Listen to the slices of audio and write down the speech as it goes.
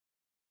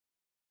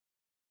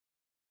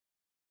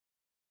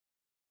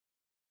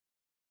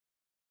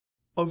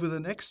Over the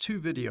next two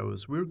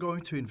videos, we're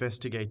going to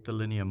investigate the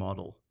linear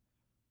model.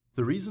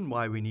 The reason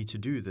why we need to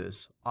do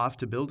this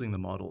after building the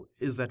model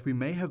is that we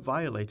may have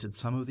violated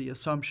some of the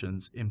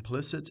assumptions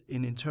implicit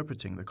in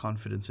interpreting the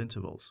confidence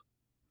intervals.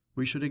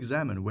 We should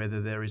examine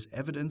whether there is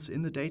evidence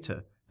in the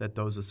data that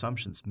those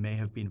assumptions may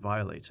have been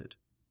violated.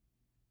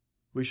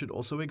 We should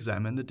also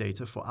examine the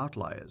data for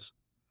outliers.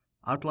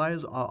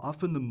 Outliers are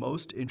often the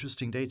most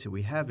interesting data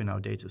we have in our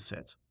data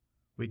set.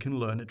 We can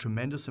learn a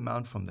tremendous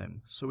amount from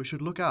them, so we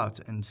should look out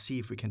and see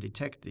if we can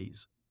detect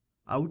these.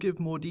 I will give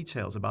more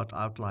details about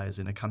outliers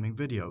in a coming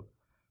video,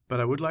 but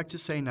I would like to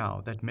say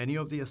now that many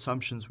of the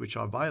assumptions which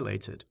are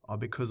violated are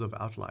because of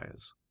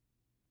outliers.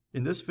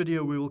 In this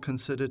video, we will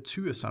consider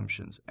two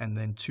assumptions and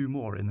then two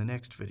more in the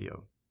next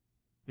video.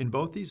 In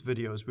both these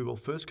videos, we will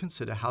first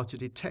consider how to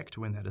detect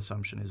when that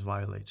assumption is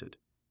violated.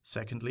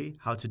 Secondly,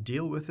 how to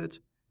deal with it.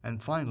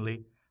 And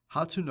finally,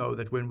 how to know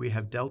that when we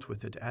have dealt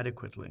with it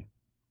adequately.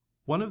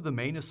 One of the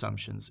main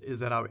assumptions is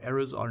that our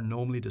errors are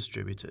normally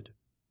distributed.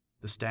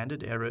 The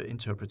standard error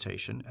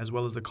interpretation, as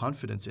well as the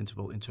confidence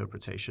interval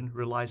interpretation,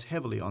 relies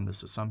heavily on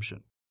this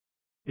assumption.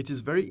 It is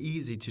very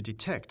easy to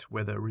detect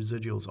whether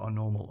residuals are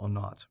normal or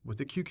not with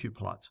the QQ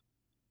plot.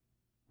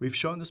 We've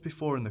shown this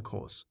before in the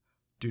course.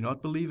 Do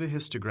not believe a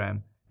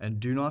histogram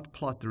and do not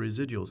plot the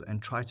residuals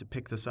and try to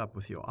pick this up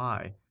with your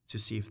eye to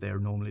see if they are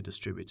normally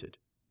distributed.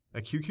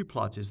 A QQ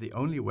plot is the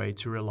only way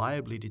to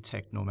reliably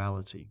detect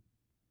normality.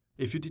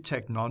 If you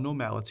detect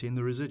non-normality in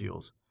the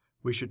residuals,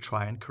 we should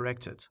try and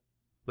correct it.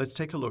 Let's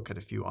take a look at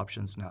a few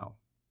options now.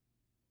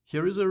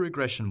 Here is a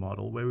regression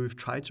model where we've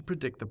tried to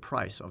predict the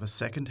price of a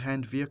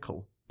second-hand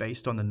vehicle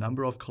based on the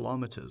number of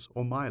kilometers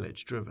or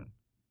mileage driven.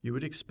 You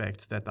would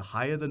expect that the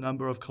higher the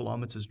number of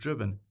kilometers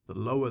driven, the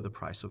lower the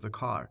price of the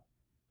car.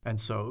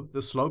 And so,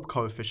 the slope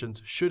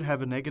coefficient should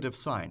have a negative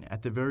sign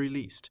at the very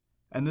least,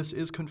 and this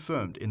is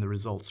confirmed in the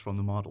results from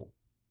the model.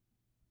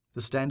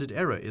 The standard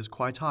error is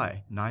quite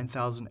high,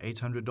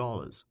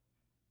 $9,800.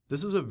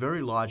 This is a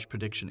very large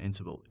prediction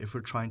interval if we're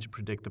trying to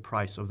predict the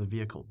price of the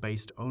vehicle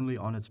based only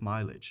on its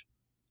mileage.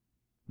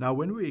 Now,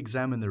 when we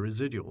examine the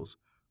residuals,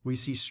 we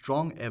see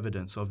strong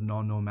evidence of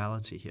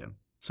non-normality here.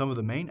 Some of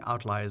the main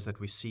outliers that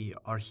we see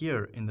are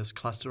here in this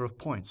cluster of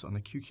points on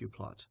the QQ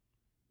plot.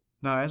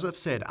 Now, as I've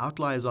said,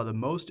 outliers are the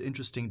most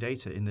interesting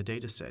data in the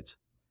dataset.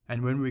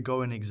 And when we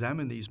go and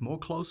examine these more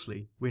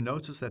closely, we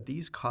notice that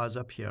these cars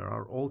up here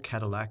are all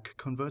Cadillac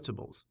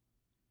convertibles.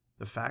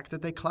 The fact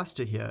that they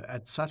cluster here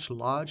at such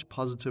large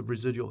positive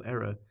residual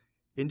error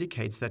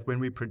indicates that when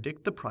we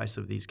predict the price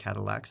of these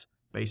Cadillacs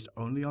based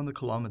only on the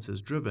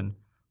kilometers driven,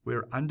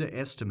 we're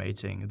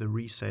underestimating the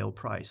resale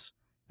price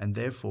and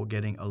therefore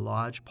getting a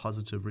large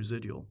positive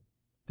residual.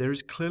 There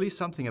is clearly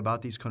something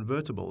about these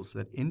convertibles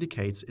that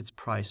indicates its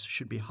price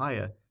should be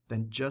higher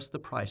than just the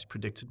price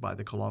predicted by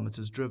the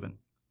kilometers driven.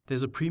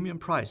 There's a premium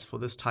price for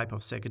this type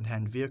of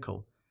second-hand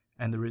vehicle,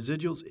 and the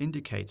residuals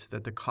indicate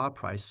that the car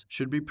price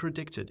should be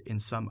predicted in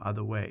some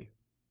other way.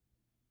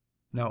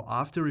 Now,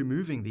 after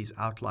removing these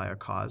outlier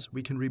cars,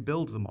 we can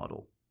rebuild the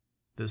model.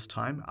 This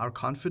time, our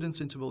confidence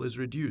interval is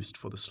reduced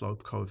for the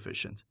slope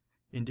coefficient,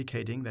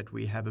 indicating that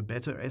we have a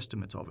better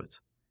estimate of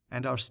it,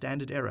 and our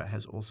standard error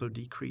has also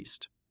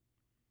decreased.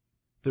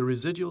 The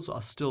residuals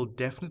are still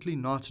definitely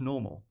not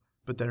normal,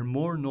 but they're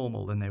more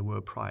normal than they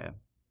were prior.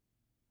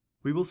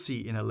 We will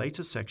see in a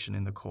later section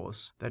in the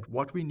course that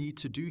what we need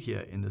to do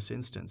here in this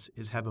instance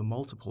is have a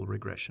multiple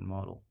regression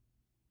model.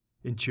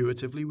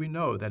 Intuitively, we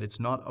know that it's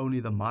not only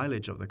the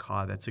mileage of the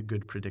car that's a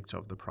good predictor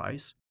of the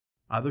price.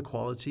 Other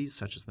qualities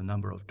such as the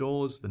number of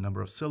doors, the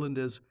number of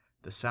cylinders,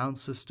 the sound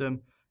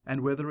system,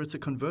 and whether it's a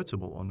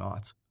convertible or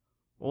not.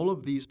 All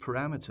of these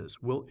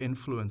parameters will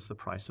influence the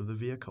price of the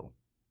vehicle.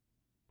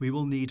 We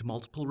will need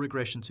multiple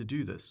regression to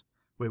do this,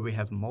 where we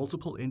have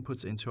multiple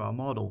inputs into our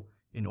model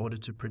in order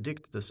to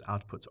predict this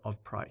output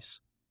of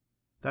price.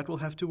 That will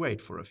have to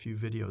wait for a few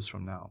videos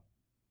from now.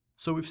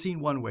 So we've seen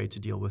one way to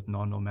deal with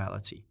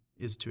non-normality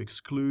is to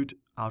exclude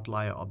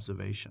outlier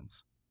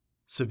observations.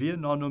 Severe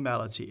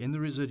non-normality in the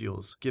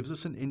residuals gives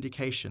us an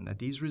indication that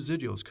these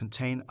residuals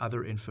contain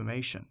other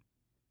information.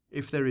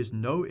 If there is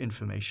no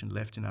information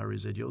left in our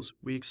residuals,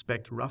 we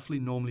expect roughly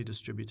normally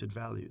distributed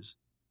values.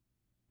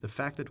 The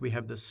fact that we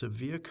have this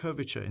severe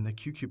curvature in the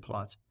QQ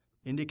plot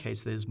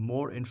indicates there's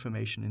more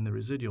information in the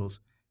residuals,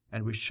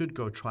 and we should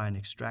go try and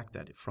extract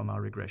that from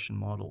our regression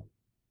model.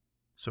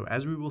 So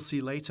as we will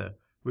see later,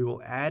 we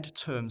will add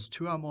terms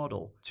to our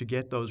model to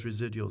get those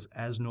residuals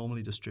as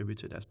normally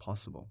distributed as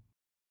possible.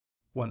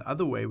 One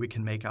other way we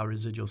can make our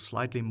residuals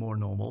slightly more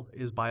normal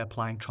is by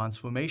applying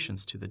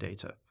transformations to the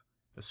data.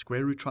 A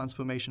square root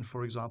transformation,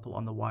 for example,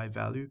 on the y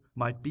value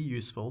might be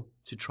useful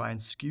to try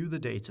and skew the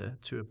data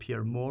to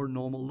appear more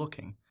normal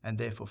looking and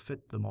therefore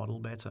fit the model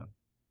better.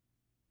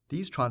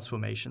 These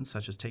transformations,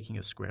 such as taking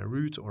a square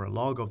root or a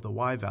log of the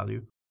y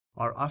value,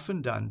 are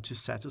often done to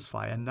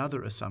satisfy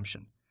another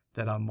assumption,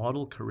 that our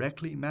model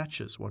correctly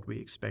matches what we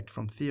expect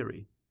from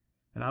theory,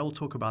 and I will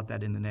talk about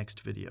that in the next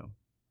video.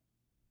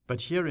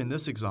 But here in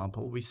this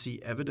example, we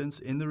see evidence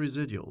in the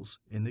residuals,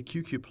 in the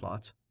QQ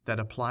plot, that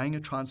applying a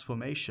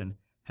transformation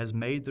has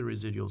made the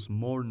residuals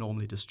more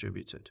normally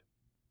distributed.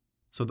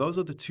 So those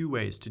are the two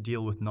ways to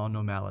deal with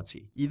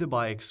non-normality, either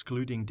by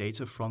excluding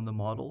data from the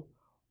model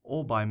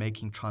or by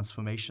making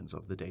transformations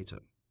of the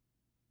data.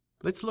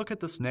 Let's look at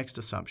this next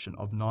assumption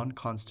of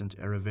non-constant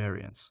error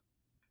variance.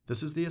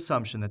 This is the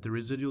assumption that the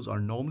residuals are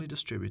normally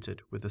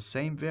distributed with the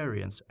same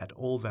variance at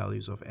all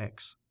values of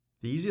x.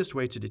 The easiest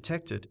way to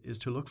detect it is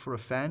to look for a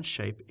fan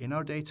shape in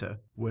our data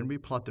when we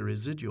plot the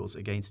residuals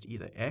against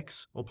either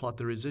x or plot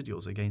the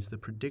residuals against the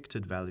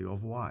predicted value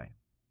of y.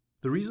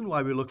 The reason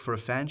why we look for a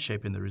fan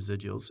shape in the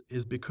residuals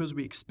is because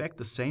we expect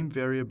the same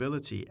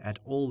variability at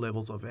all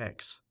levels of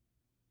x.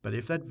 But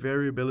if that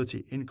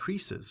variability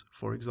increases,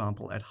 for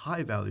example at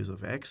high values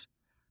of x,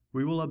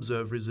 we will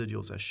observe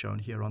residuals as shown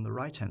here on the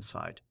right-hand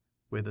side,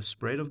 where the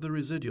spread of the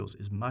residuals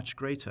is much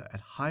greater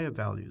at higher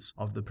values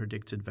of the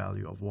predicted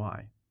value of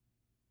y.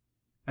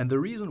 And the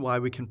reason why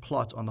we can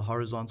plot on the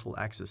horizontal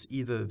axis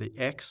either the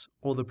x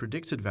or the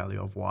predicted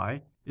value of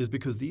y is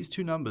because these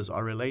two numbers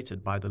are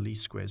related by the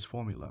least squares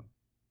formula.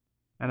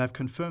 And I've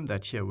confirmed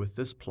that here with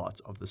this plot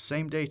of the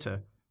same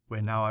data,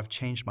 where now I've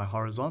changed my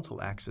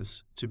horizontal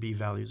axis to be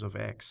values of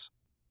x.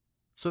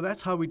 So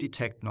that's how we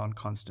detect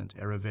non-constant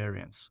error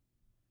variance.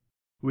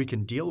 We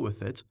can deal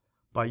with it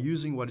by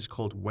using what is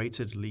called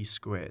weighted least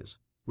squares,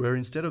 where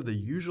instead of the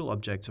usual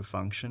objective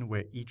function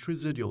where each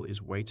residual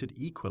is weighted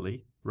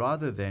equally,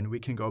 rather than we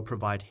can go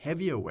provide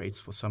heavier weights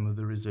for some of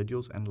the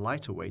residuals and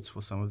lighter weights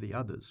for some of the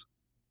others.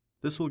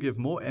 This will give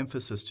more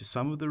emphasis to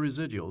some of the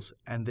residuals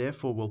and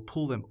therefore will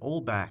pull them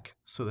all back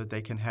so that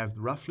they can have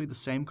roughly the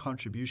same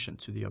contribution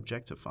to the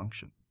objective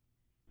function.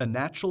 A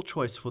natural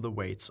choice for the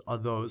weights are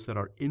those that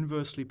are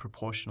inversely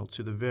proportional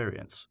to the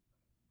variance.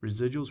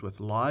 Residuals with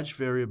large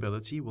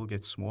variability will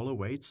get smaller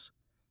weights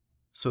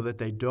so that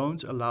they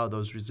don't allow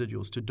those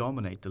residuals to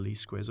dominate the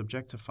least squares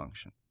objective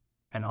function.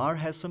 And R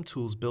has some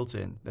tools built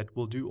in that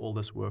will do all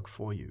this work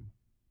for you.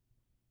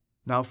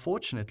 Now,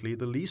 fortunately,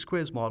 the least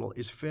squares model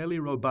is fairly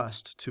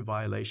robust to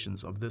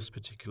violations of this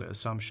particular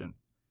assumption.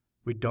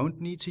 We don't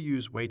need to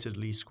use weighted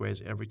least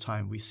squares every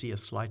time we see a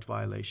slight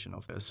violation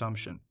of the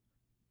assumption.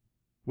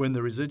 When the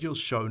residuals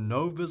show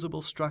no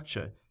visible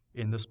structure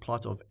in this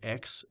plot of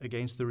x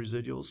against the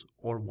residuals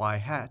or y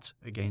hat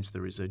against the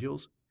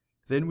residuals,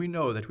 then we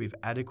know that we've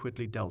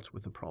adequately dealt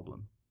with the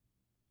problem.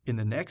 In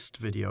the next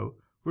video,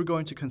 we're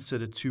going to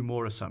consider two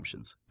more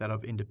assumptions, that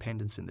of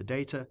independence in the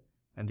data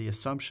and the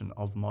assumption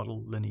of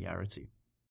model linearity.